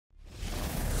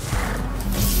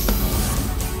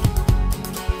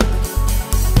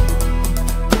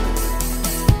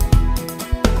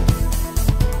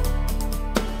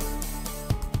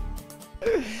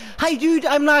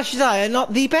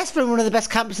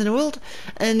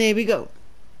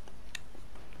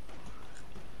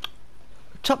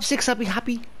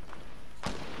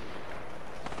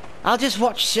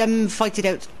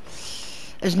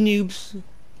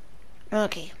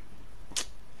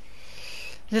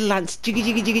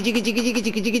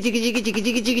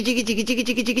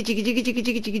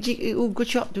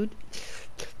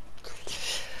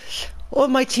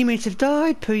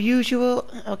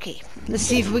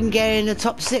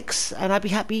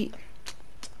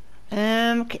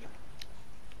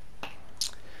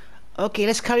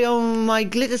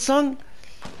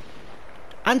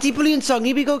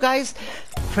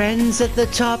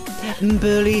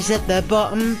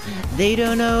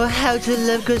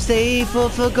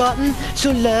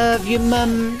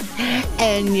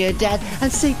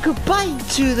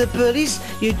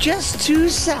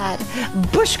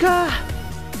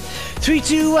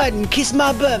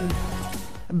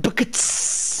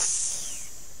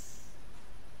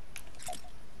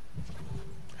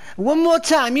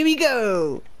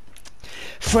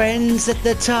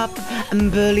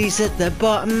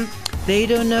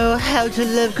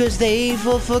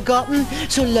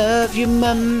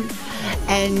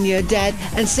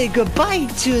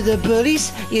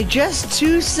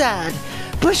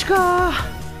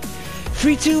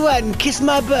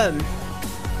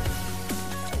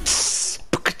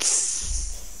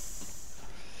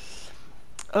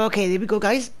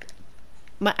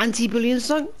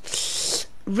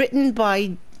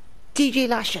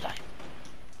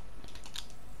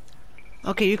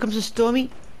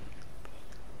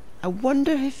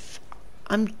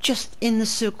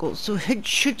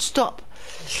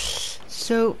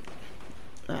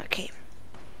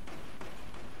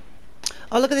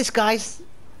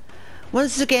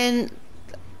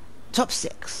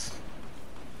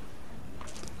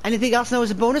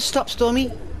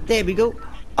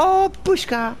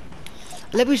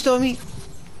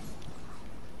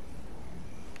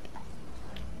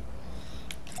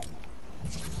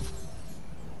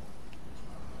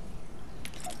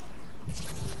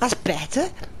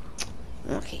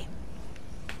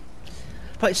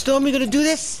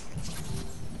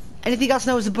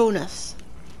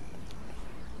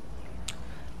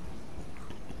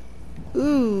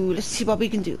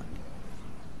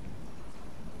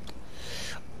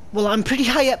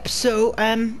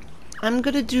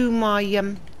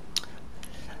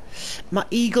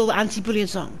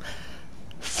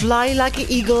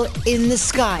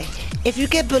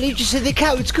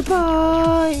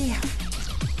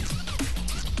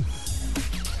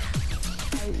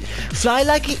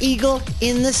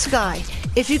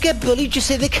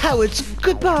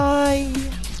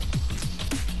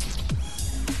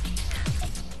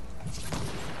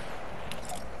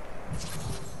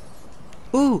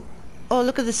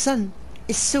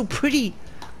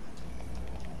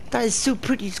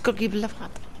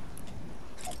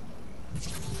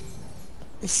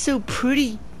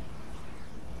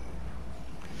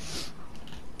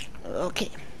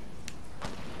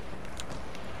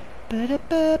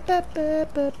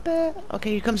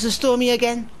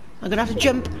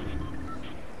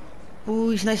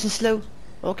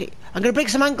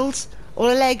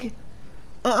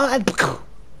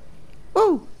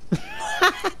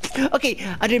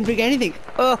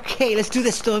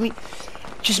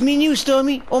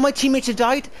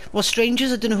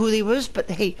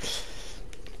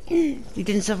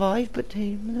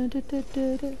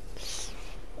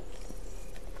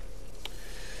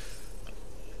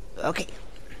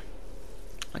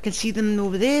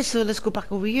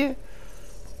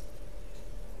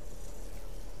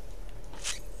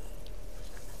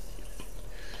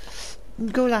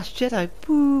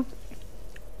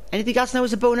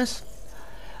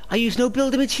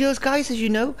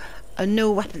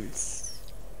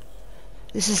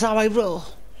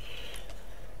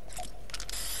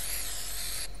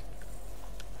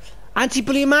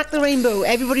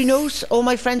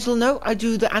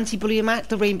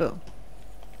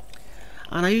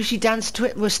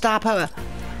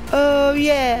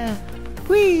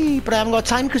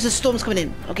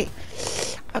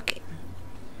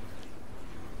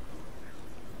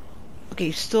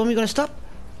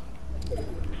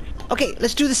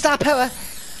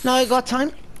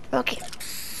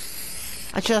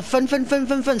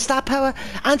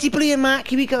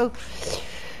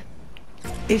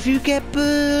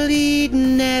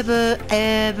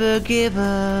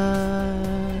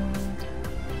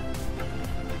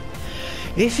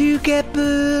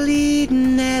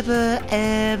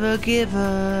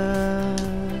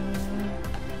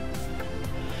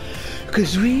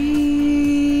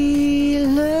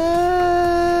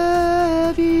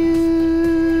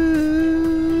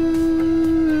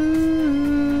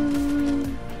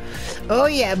Oh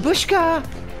yeah, Bushka.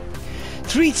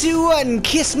 3, 2, 1,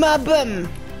 kiss my bum.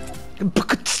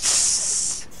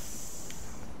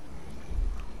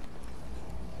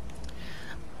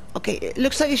 Okay, it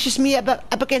looks like it's just me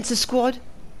up against the squad.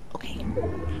 Okay.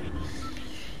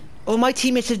 All my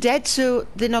teammates are dead, so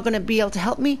they're not going to be able to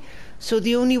help me. So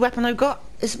the only weapon I've got,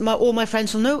 is all my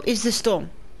friends will know, is the storm.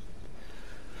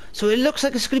 So it looks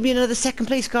like it's going to be another second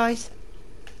place, guys.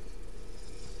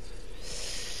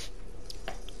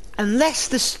 Unless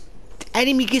the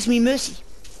enemy gives me mercy.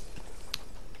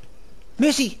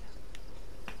 Mercy!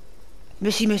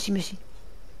 Mercy, mercy, mercy.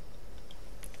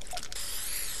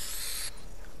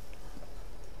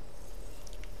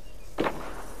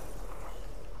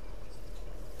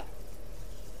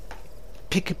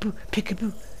 Peekaboo,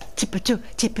 peekaboo. Tip-a-two,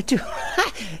 tip-a-two.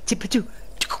 Tip-a-two.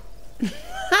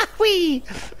 Whee!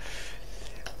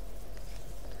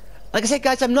 Like I said,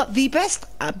 guys, I'm not the best,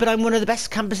 but I'm one of the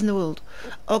best campers in the world.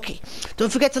 Okay,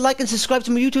 don't forget to like and subscribe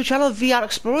to my YouTube channel, VR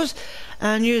Explorers,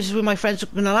 and here's where my friends are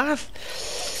going to laugh.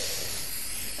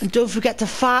 And don't forget to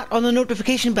fart on the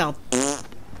notification bell.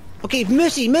 Okay,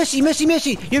 mercy, mercy, mercy,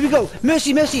 mercy. Here we go.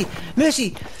 Mercy, mercy,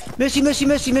 mercy, mercy, mercy,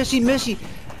 mercy, mercy, mercy.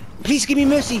 Please give me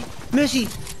mercy, mercy,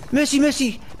 mercy,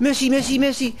 mercy, mercy, mercy,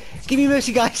 mercy. Give me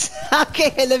mercy, guys.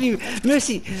 Okay, I love you.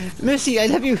 Mercy, mercy, I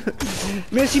love you.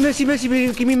 Mercy, mercy, mercy,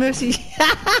 mercy. Give me mercy.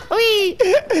 Wee.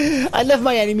 I love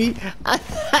my enemy.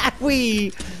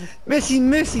 Wee. Mercy,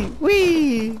 mercy.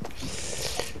 Wee.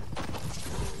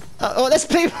 Oh, let's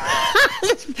play.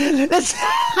 let's.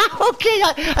 Okay,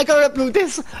 I gotta upload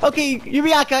this. Okay, here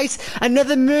we are, guys.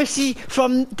 Another mercy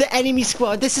from the enemy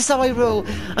squad. This is how I roll.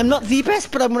 I'm not the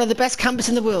best, but I'm one of the best campers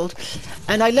in the world.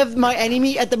 And I love my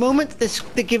enemy at the moment.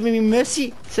 They're giving me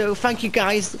mercy. So thank you,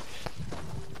 guys.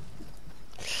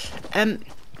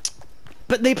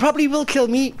 But they probably will kill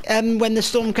me when the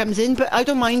storm comes in. But I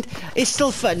don't mind. It's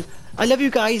still fun. I love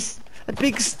you guys. A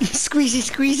big squeezy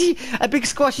squeezy, a big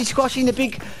squashy squashy, and a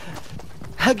big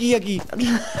huggy huggy.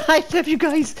 I love you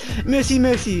guys. Mercy,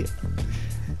 mercy.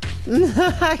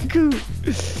 Cool.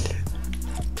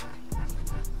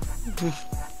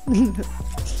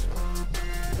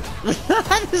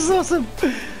 This is awesome.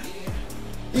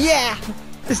 Yeah.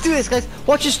 Let's do this, guys.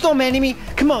 Watch the storm, enemy.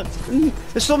 Come on.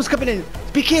 The storm's coming in.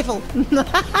 Be careful.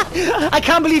 I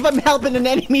can't believe I'm helping an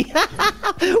enemy.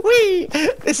 Whee!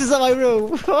 This is how I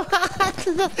roll.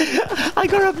 I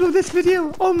gotta upload this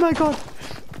video. Oh my god.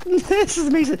 This is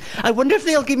amazing. I wonder if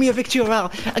they'll give me a victory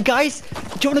royale. Guys, do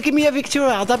you want to give me a victory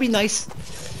royale? That'd be nice.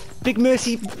 Big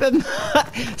mercy.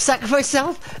 Sacrifice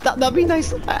self. That'd be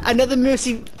nice. Another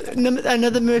mercy.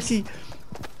 Another mercy.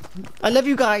 I love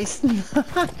you guys.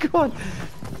 Come on.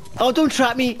 Oh, don't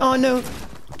trap me. Oh no.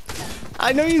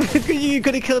 I know you're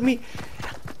gonna kill me.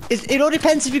 It all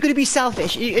depends if you're gonna be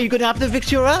selfish. Are you gonna have the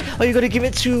victory royale, or are you gonna give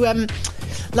it to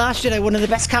Last Jedi, one of the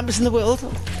best campers in the world?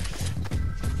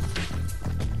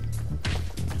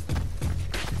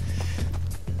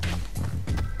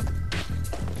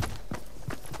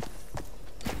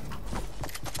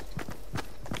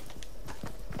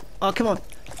 Oh, come on.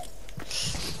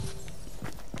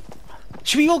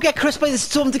 Should we all get crushed by the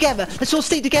storm together? Let's all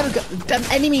stay together.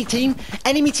 Enemy team,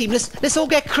 let's all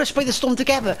get crushed by the storm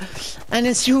together, and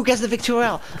then see who gets the victory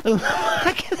royale.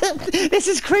 This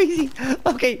is crazy.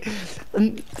 Okay.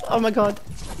 Oh my god.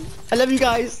 I love you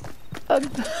guys.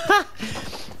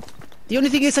 The only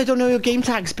thing is I don't know your game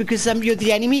tags because you're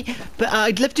the enemy, but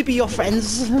I'd love to be your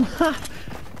friends.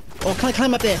 Oh, can I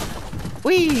climb up there?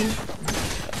 Whee!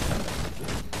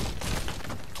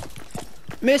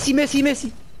 Mercy, mercy,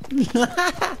 mercy.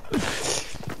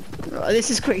 Oh, this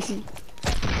is crazy.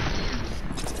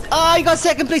 Oh, you got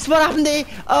second place. What happened there?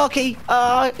 Oh, okay.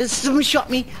 Someone shot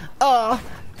me. Oh,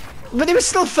 but it was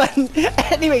still fun.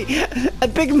 Anyway, a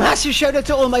big massive shout out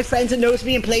to all my friends that knows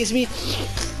me and plays me.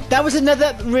 That was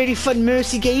another really fun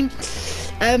mercy game.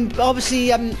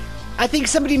 Obviously, I think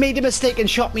somebody made a mistake and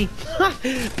shot me.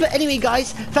 But anyway,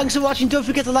 guys, thanks for watching. Don't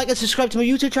forget to like and subscribe to my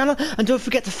YouTube channel, and don't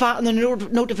forget to fart on the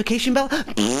notification bell.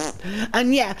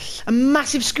 And yeah, a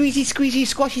massive squeezy, squeezy,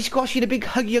 squashy, squashy, and a big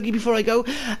huggy, huggy before I go.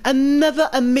 Another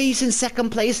amazing second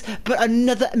place, but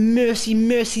another mercy,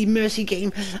 mercy, mercy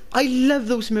game. I love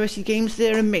those mercy games.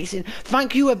 They're amazing.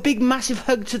 Thank you. A big, massive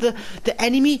hug to the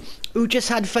enemy who just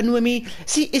had fun with me.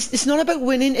 See, it's not about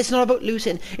winning. It's not about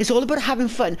losing. It's all about having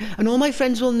fun. And all my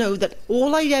friends will know that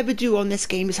all I ever do on this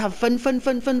game is have fun, fun,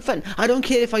 fun, fun, fun. I don't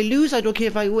care if I lose. I don't care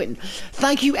if I win.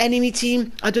 Thank you, enemy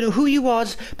team. I don't know who you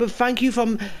was, but thank you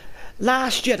from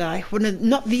Last Jedi.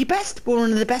 Not the best, but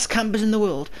one of the best campers in the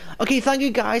world. Okay, thank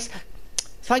you, guys.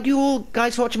 Thank you all,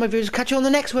 guys, for watching my videos. Catch you on the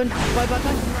next one. Bye, bye,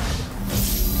 bye.